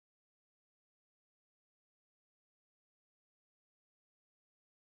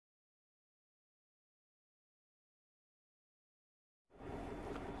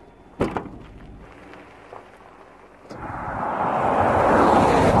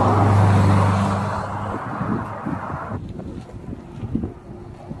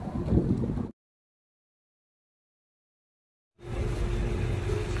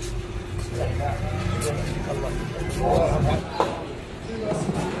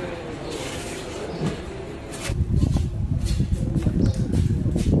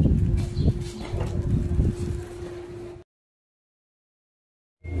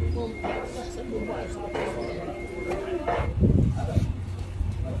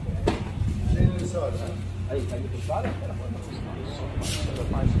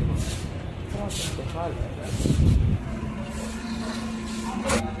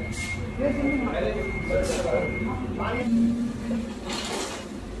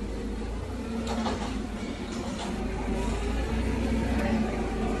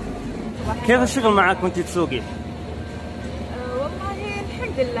كيف الشغل معك وانت تسوقي؟ والله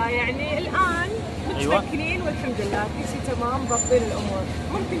الحمد لله، يعني الآن متمكنين والحمد لله كل شيء تمام، ضابطين الأمور.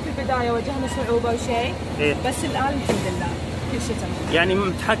 ممكن في البداية واجهنا صعوبة وشيء، بس الآن الحمد لله كل شيء تمام. يعني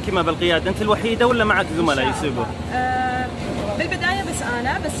متحكمة بالقيادة أنت الوحيدة ولا معك زملاء يسوقوا؟ بالبداية بس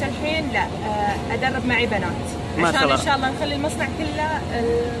أنا، بس الحين لا، أدرب معي بنات عشان إن شاء الله نخلي المصنع كله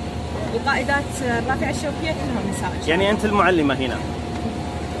القائدات الرافعة الشوكية كلهم نساء. يعني أنت المعلمة هنا؟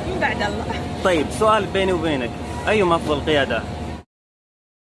 من بعد الله. طيب سؤال بيني وبينك، أيهما أفضل قيادة؟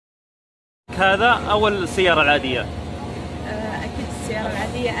 هذا أو السيارة العادية؟ أكيد السيارة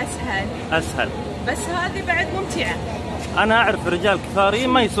العادية أسهل، بس هذه بعد ممتعة. أنا أعرف رجال كثارين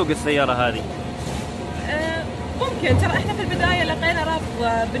ما يسوق السيارة هذه. ممكن، ترى إحنا في البداية لقينا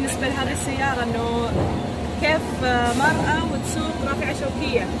رفض بالنسبة لهذه السيارة، إنه كيف مرأة وتسوق رافعة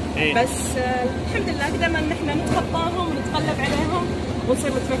شوكية. بس الحمد لله قدرنا إن إحنا نتخطاهم ونتغلب عليهم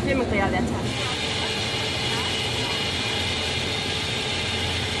ونصير متمكنين من قيادتها.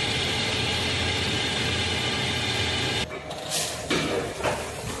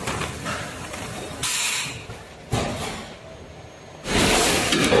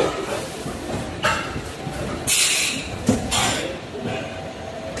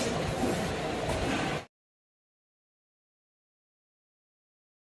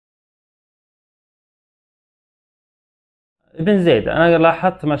 ابن زيد، أنا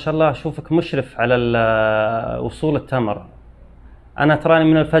لاحظت ما شاء الله أشوفك مشرف على وصول التمر. أنا تراني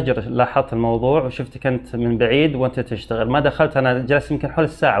من الفجر لاحظت الموضوع وشفتك أنت من بعيد وأنت تشتغل، ما دخلت، أنا جلست يمكن حول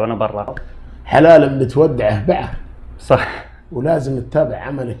الساعة وأنا برا. حلال بتودعه بعه. صح. ولازم تتابع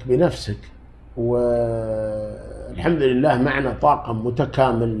عملك بنفسك، والحمد لله معنا طاقم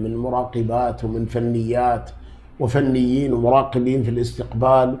متكامل من مراقبات ومن فنيات وفنيين ومراقبين في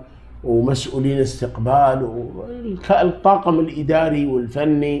الاستقبال ومسؤولين استقبال، والطاقم الإداري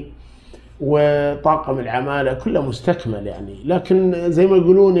والفني وطاقم العمالة كله مستكمل يعني. لكن زي ما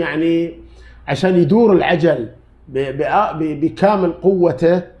يقولون يعني عشان يدور العجل بكامل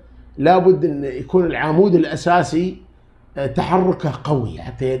قوته لابد أن يكون العمود الأساسي تحركه قوي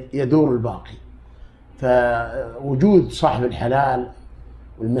حتى يدور الباقي. فوجود صاحب الحلال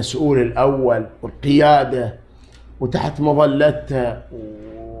والمسؤول الأول والقيادة وتحت مظلته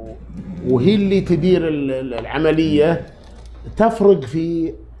وهي اللي تدير العملية تفرق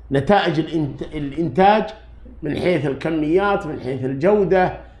في نتائج الإنتاج من حيث الكميات، من حيث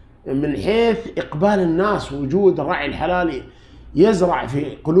الجودة، من حيث إقبال الناس. وجود راعي الحلال يزرع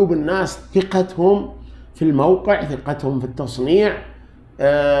في قلوب الناس ثقتهم في الموقع، ثقتهم في التصنيع.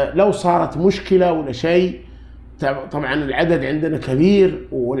 لو صارت مشكلة ولا شيء، طبعا العدد عندنا كبير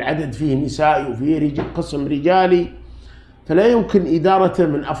والعدد فيه نسائي وفيه قسم رجالي، فلا يمكن إدارته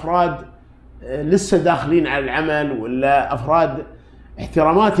من أفراد لسه داخلين على العمل ولا أفراد.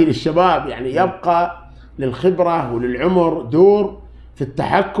 احتراماتي للشباب، يعني يبقى للخبرة وللعمر دور في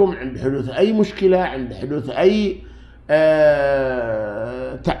التحكم عند حدوث أي مشكلة، عند حدوث أي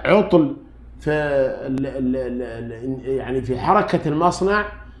عطل في يعني في حركة المصنع.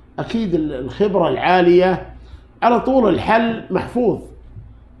 أكيد الخبرة العالية على طول الحل محفوظ،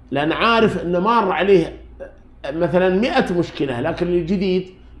 لأن عارف أنه مر عليه مثلا 100 مشكلة، لكن الجديد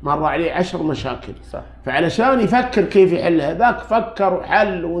مر عليه 10 مشاكل. صح. فعلشان يفكر كيف يحلها، ذاك فكر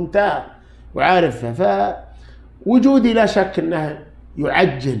وحل وانتهى وعارفها. فوجودي لا شك أنه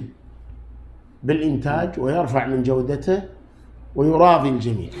يعجل بالإنتاج ويرفع من جودته ويراضي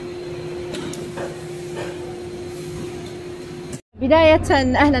الجميع.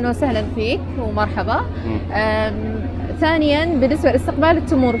 بداية أهلا وسهلا فيك ومرحبا. ثانيا بالنسبة لاستقبال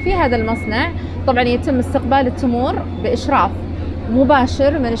التمور في هذا المصنع، طبعا يتم استقبال التمور بإشراف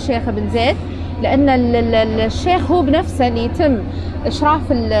مباشر من الشيخ ابن زيد، لأن الشيخ هو بنفسه اللي يتم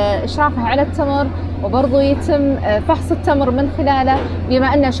إشرافه على التمر، وبرضه يتم فحص التمر من خلاله،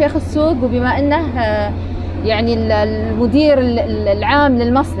 بما أنه شيخ السوق وبما أنه يعني المدير العام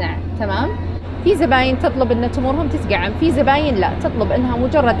للمصنع. تمام. في زباين تطلب ان تمورهم تتقعم، في زباين لا، تطلب انها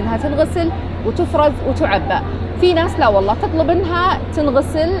مجرد انها تنغسل وتفرز وتعبى. في ناس لا والله تطلب انها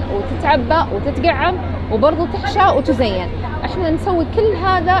تنغسل وتتعبى وتتقعم وبرضه تحشى وتزين. احنا نسوي كل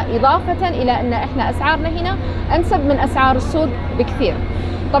هذا اضافة الى ان احنا اسعارنا هنا انسب من اسعار السوق بكثير.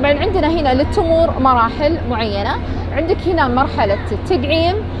 طبعا عندنا هنا للتمور مراحل معينة. عندك هنا مرحلة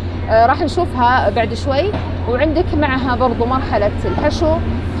التقعيم، راح نشوفها بعد شوي. وعندك معها برضو مرحلة الحشو،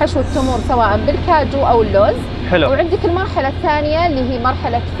 حشو التمور سواء بالكاجو أو اللوز. حلو. وعندك المرحلة الثانية اللي هي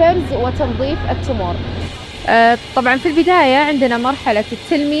مرحلة فرز وتنظيف التمور. طبعا في البداية عندنا مرحلة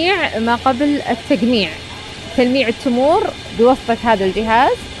التلميع ما قبل التجميع، تلميع التمور بواسطة هذا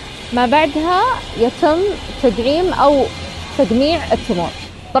الجهاز، ما بعدها يتم تدعيم أو تجميع التمور.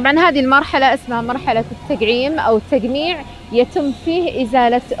 طبعا هذه المرحلة اسمها مرحلة التجعيم أو التجميع، يتم فيه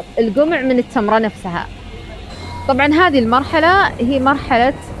إزالة القمع من التمرة نفسها. طبعا هذه المرحلة هي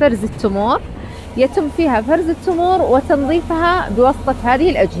مرحلة فرز التمور، يتم فيها فرز التمور وتنظيفها بواسطة هذه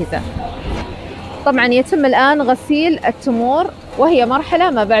الأجهزة. طبعا يتم الآن غسيل التمور، وهي مرحلة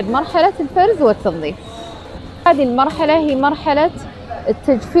ما بعد مرحلة الفرز والتنظيف. هذه المرحلة هي مرحلة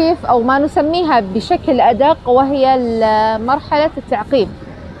التجفيف أو ما نسميها بشكل أدق، وهي مرحلة التعقيم،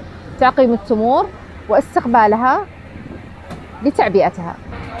 تعقيم التمور واستقبالها لتعبئتها.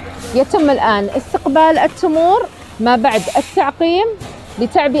 يتم الآن استقبال التمور ما بعد التعقيم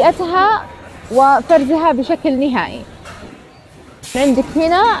لتعبئتها وفرزها بشكل نهائي. عندك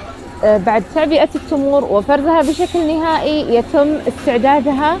هنا بعد تعبئة التمور وفرزها بشكل نهائي يتم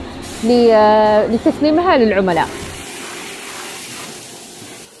استعدادها لتسليمها للعملاء.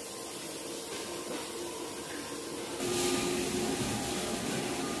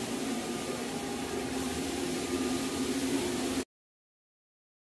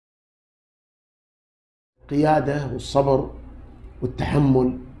 القيادة والصبر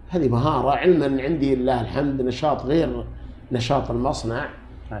والتحمل هذه مهارة. علما عندي لله الحمد نشاط غير نشاط المصنع.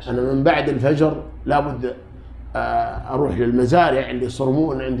 أنا من بعد الفجر لابد أروح للمزارع اللي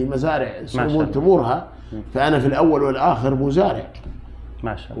يصرمون، عندي مزارع يصرمون تمورها، فأنا في الأول والآخر مزارع.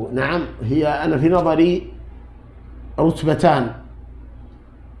 ما شاء الله. نعم، هي أنا في نظري رتبتان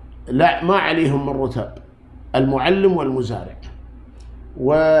لا ما عليهم من رتب، المعلم والمزارع.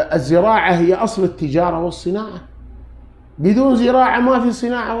 والزراعة هي أصل التجارة والصناعة، بدون زراعة ما في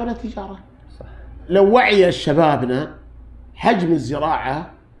صناعة ولا تجارة. صح. لو وعي شبابنا حجم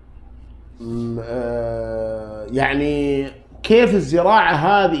الزراعة، يعني كيف الزراعة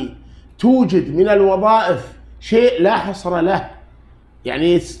هذه توجد من الوظائف شيء لا حصر له.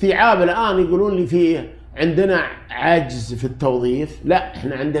 يعني استيعاب الآن يقولون لي فيه عندنا عجز في التوظيف، لا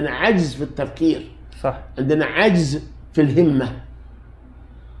احنا عندنا عجز في التفكير. صح. عندنا عجز في الهمة.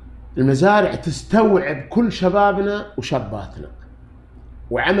 المزارع تستوعب كل شبابنا وشاباتنا،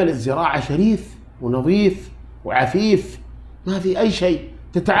 وعمل الزراعة شريف ونظيف وعفيف، ما في أي شيء.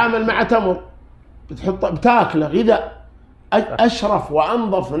 تتعامل مع تمر بتحط بتاكله غذاء، أشرف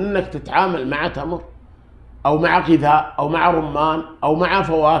وأنظف من أنك تتعامل مع تمر أو مع غذاء أو مع رمان أو مع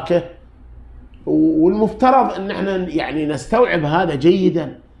فواكه. والمفترض أن احنا يعني نستوعب هذا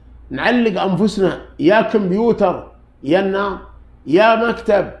جيدا. نعلق أنفسنا يا كمبيوتر يا ننام، يا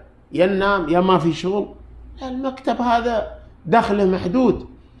مكتب يا ننام، يا ما في شغل. المكتب هذا دخله محدود،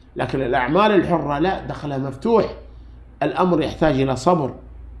 لكن الأعمال الحرة لا، دخلها مفتوح. الأمر يحتاج إلى صبر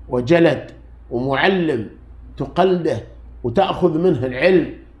وجلد ومعلم تقلده وتأخذ منه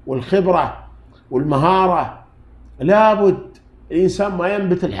العلم والخبرة والمهارة. لابد الإنسان ما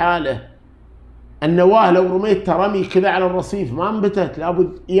ينبت الحالة. النواة لو رميتها رمي كذا على الرصيف ما انبتت،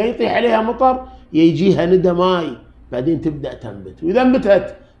 لابد يطيح عليها مطر يجيها ندى ماي بعدين تبدأ تنبت. وإذا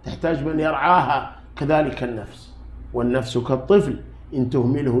انبتت تحتاج من يرعاها. كذلك النفس، والنفس كالطفل إن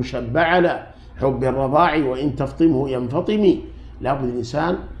تهمله شب على حب الرضاع وإن تفطمه ينفطم. لابد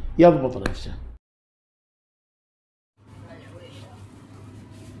الإنسان يضبط نفسه.